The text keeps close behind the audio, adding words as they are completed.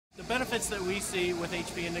benefits that we see with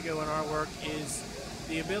HP Indigo in our work is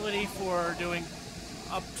the ability for doing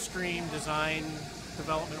upstream design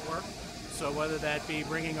development work. So whether that be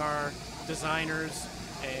bringing our designers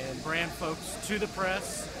and brand folks to the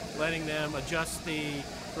press, letting them adjust the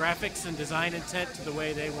graphics and design intent to the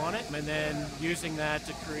way they want it, and then using that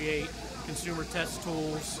to create consumer test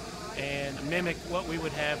tools and mimic what we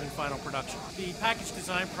would have in final production. The package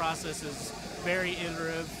design process is very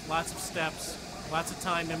iterative, lots of steps, lots of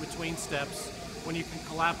time in between steps. When you can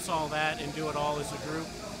collapse all that and do it all as a group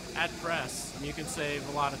at press, you can save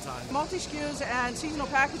a lot of time. Multi-SKUs and seasonal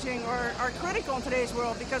packaging are critical in today's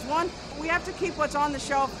world because, one, we have to keep what's on the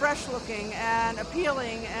shelf fresh looking and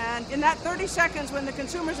appealing, and in that 30 seconds when the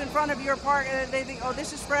consumer's in front of your part, they think, oh,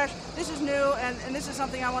 this is fresh, this is new, and this is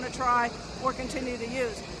something I want to try or continue to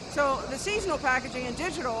use. So the seasonal packaging and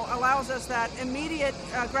digital allows us that immediate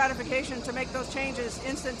gratification to make those changes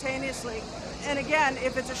instantaneously. And again,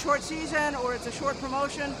 if it's a short season or it's a short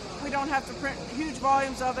promotion, we don't have to print huge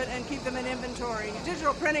volumes of it and keep them in inventory.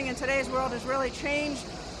 Digital printing in today's world has really changed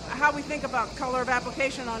how we think about color of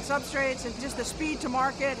application on substrates, and just the speed to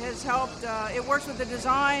market has helped. It works with the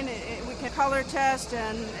design. We can color test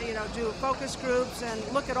and do focus groups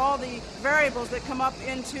and look at all the variables that come up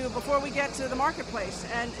into before we get to the marketplace.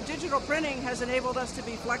 And digital printing has enabled us to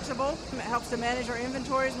be flexible. It helps to manage our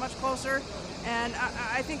inventories much closer. And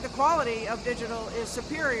I think the quality of digital is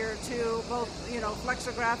superior to both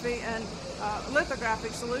flexography and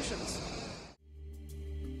lithographic solutions.